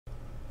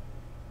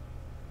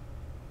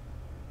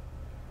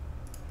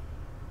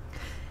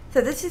So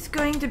this is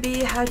going to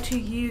be how to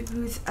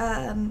use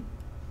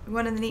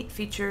one of the neat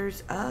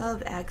features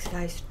of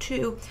AgSkies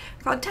 2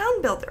 called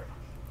Town Builder,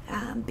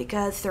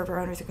 because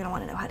server owners are going to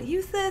want to know how to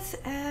use this,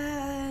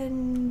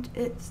 and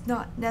it's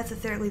not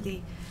necessarily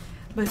the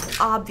most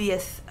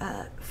obvious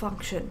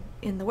function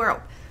in the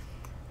world.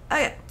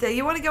 Okay, so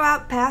you want to go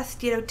out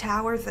past,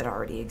 towers that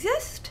already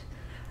exist.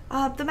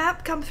 The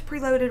map comes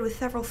preloaded with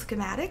several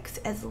schematics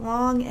as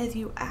long as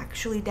you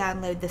actually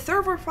download the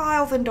server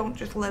files and don't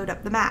just load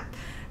up the map.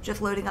 Just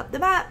loading up the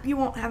map, you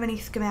won't have any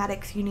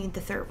schematics, you need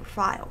the server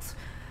files.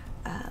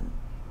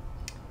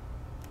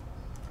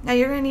 Now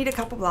you're going to need a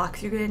couple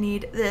blocks. You're going to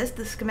need this,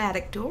 the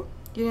schematic tool.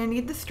 You're going to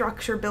need the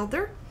structure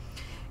builder.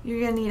 You're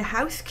going to need a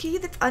house key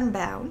that's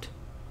unbound.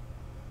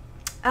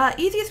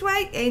 Easiest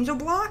way, angel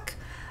block,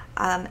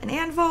 an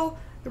anvil,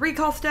 the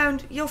recall stone.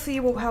 You'll see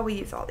how we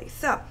use all these.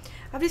 So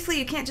obviously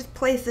you can't just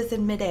place this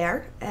in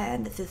midair,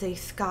 and this is a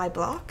sky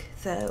block,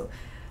 so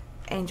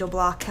angel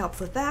block helps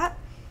with that.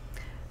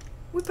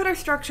 We put our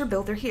structure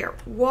builder here.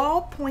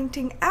 While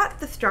pointing at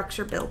the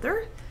structure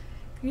builder,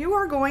 you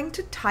are going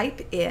to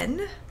type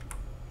in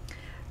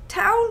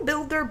town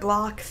builder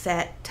block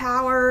set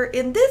tower.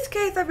 In this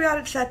case, I've got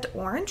it set to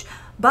orange,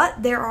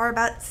 but there are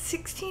about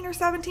 16 or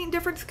 17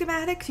 different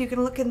schematics. You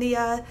can look in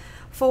the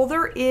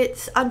folder.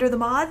 It's under the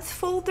mods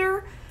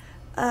folder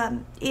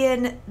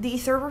in the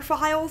server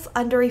files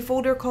under a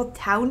folder called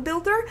town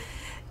builder.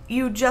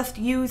 You just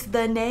use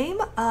the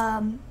name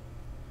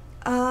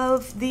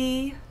of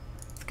the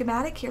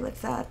schematic. Here,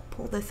 let's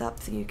pull this up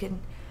so you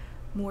can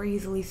more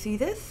easily see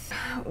this.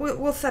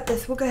 We'll set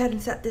this, we'll go ahead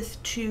and set this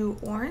to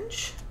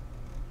orange.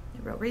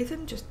 No real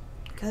reason, just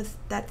because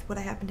that's what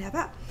I happen to have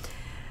out.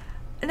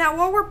 Now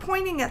while we're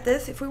pointing at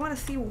this, if we want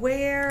to see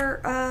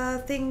where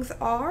things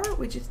are,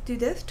 we just do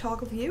this,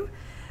 toggle view,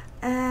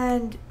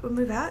 and we'll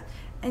move out,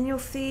 and you'll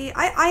see,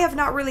 I have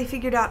not really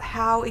figured out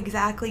how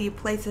exactly you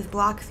place this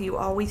block so you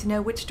always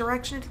know which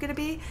direction it's going to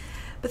be.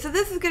 But so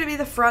this is going to be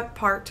the front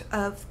part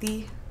of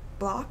the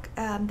block.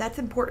 That's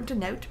important to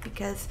note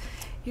because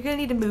you're going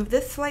to need to move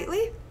this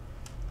slightly.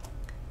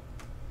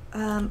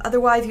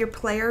 Otherwise your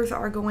players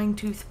are going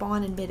to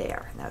spawn in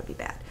midair, and that would be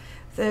bad.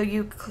 So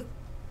you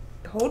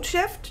hold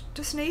shift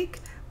to sneak.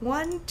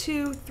 1,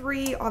 2,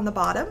 3 on the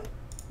bottom.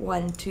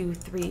 1, 2,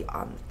 3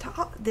 on the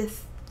top.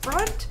 This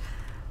front.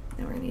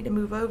 Then we're going to need to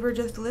move over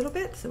just a little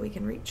bit so we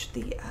can reach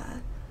the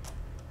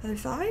other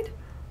side.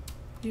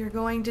 You're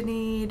going to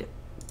need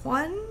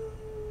 1.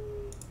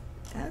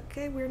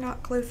 Okay, we're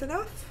not close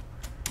enough.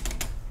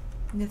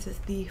 This is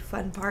the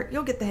fun part.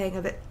 You'll get the hang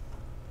of it.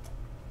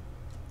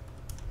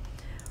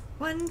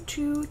 1,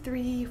 2,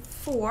 3,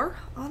 4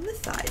 on this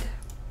side.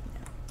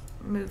 Now,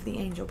 remove the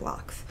angel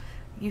blocks.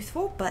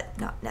 Useful, but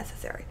not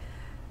necessary.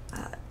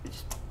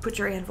 Just put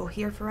your anvil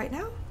here for right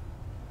now.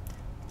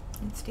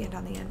 And stand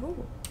on the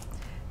anvil.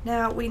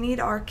 Now we need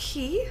our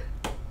key.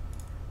 We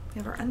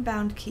have our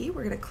unbound key.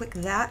 We're going to click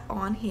that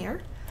on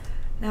here.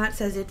 Now it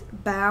says it's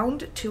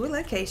bound to a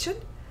location.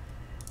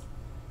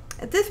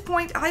 At this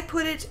point, I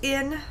put it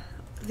in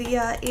the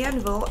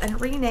anvil and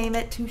rename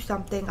it to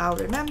something I'll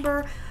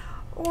remember.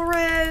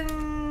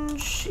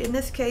 Orange, in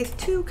this case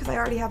 2, because I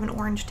already have an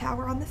orange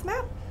tower on this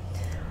map.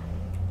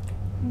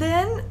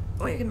 Then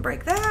we can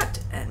break that,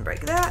 and we'll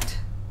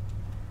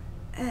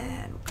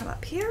come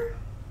up here.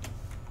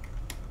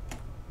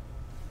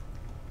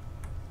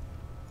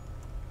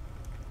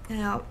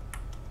 Now,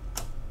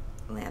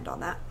 land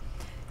on that.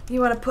 You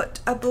want to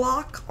put a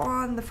block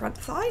on the front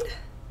side.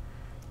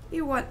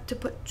 You want to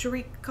put your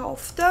recall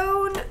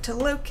stone to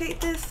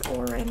locate this,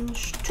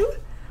 orange 2.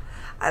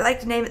 I like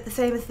to name it the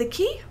same as the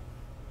key.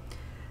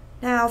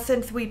 Now,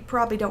 since we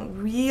probably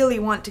don't really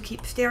want to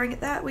keep staring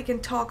at that, we can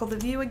toggle the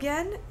view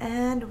again,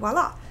 and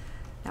voila.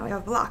 Now we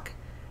have a block.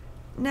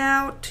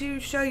 Now, to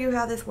show you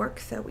how this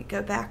works, so we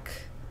go back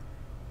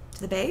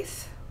to the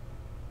base.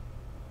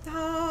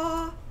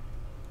 In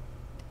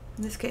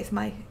this case,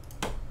 my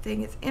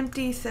thing is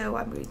empty, so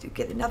I'm going to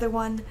get another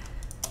one.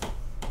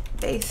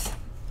 Base.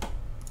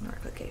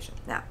 Mark location.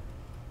 Now,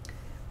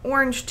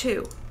 orange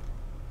 2.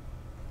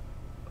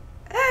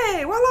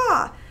 Hey,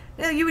 voila!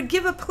 Now you would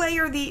give a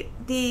player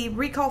the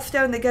recall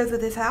stone that goes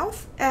with his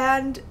house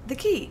and the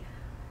key.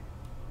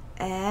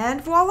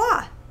 And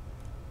voila!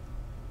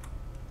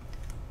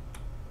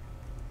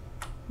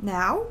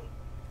 Now,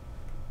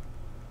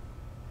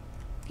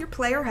 your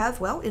player has,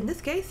 well, in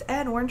this case,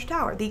 an orange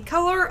tower. The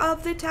color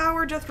of the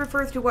tower just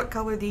refers to what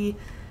color the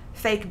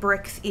fake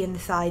bricks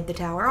inside the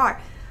tower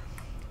are.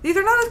 These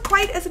are not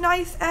quite as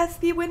nice as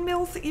the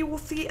windmills that you will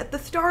see at the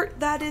start.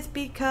 That is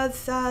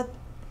because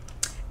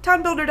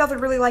Town Builder doesn't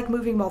really like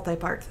moving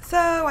multi-parts,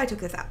 so I took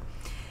this out.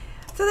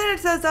 So then it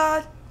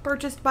says,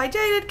 purchased by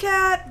Jaded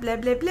Cat, blah,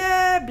 blah,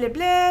 blah, blah,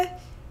 blah,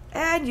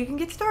 and you can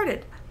get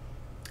started.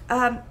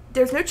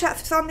 There's no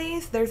chests on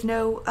these. There's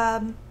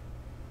no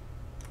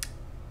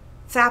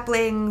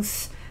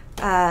saplings,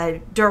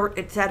 dirt,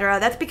 etc.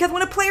 That's because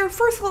when a player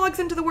first logs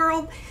into the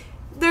world,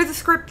 there's a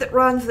script that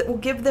runs that will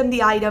give them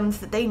the items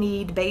that they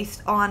need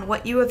based on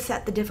what you have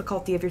set the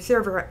difficulty of your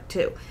server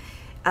to.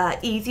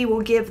 Easy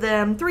will give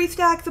them 3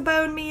 stacks of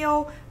bone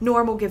meal,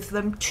 normal gives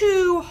them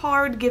 2,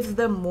 hard gives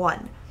them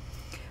 1.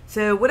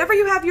 So whatever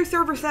you have your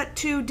server set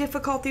to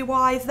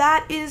difficulty-wise,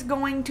 that is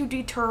going to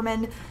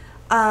determine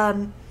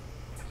how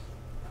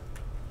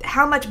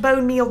much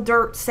bone meal,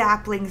 dirt,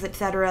 saplings,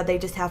 etc. they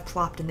just have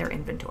plopped in their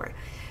inventory.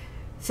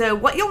 So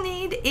what you'll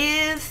need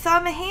is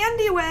some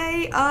handy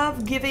way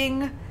of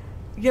giving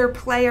your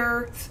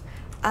players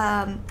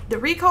the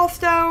recall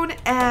stone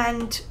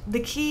and the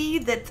key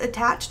that's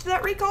attached to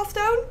that recall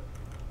stone.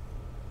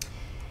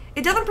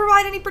 It doesn't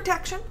provide any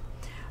protection,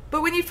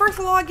 but when you first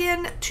log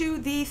in to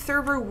the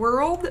server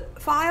world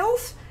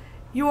files,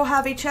 you will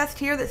have a chest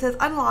here that says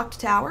unlocked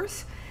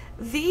towers.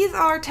 These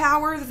are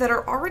towers that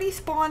are already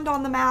spawned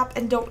on the map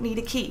and don't need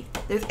a key.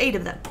 There's 8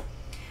 of them.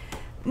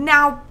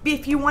 Now,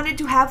 if you wanted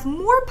to have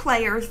more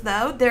players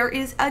though, there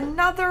is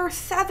another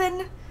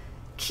 7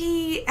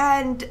 key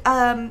and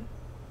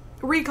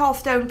recall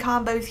stone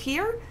combos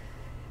here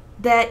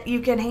that you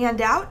can hand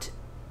out.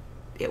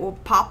 It will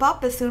pop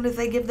up as soon as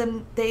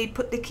they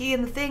put the key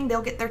in the thing,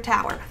 they'll get their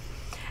tower.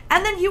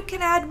 And then you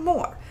can add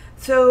more.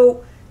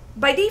 So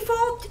by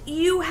default,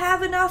 you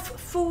have enough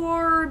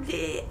for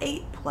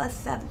 8 plus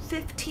 7,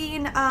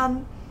 15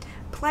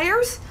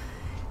 players.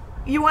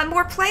 You want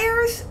more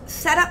players?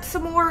 Set up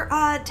some more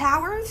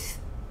towers.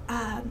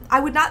 I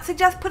would not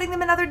suggest putting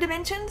them in other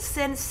dimensions,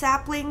 since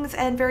saplings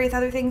and various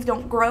other things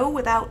don't grow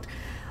without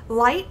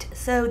light,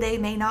 so they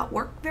may not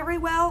work very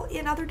well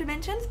in other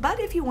dimensions, but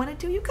if you wanted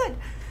to, you could.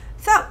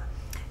 So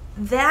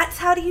that's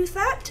how to use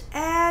that,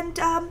 and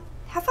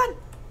have fun.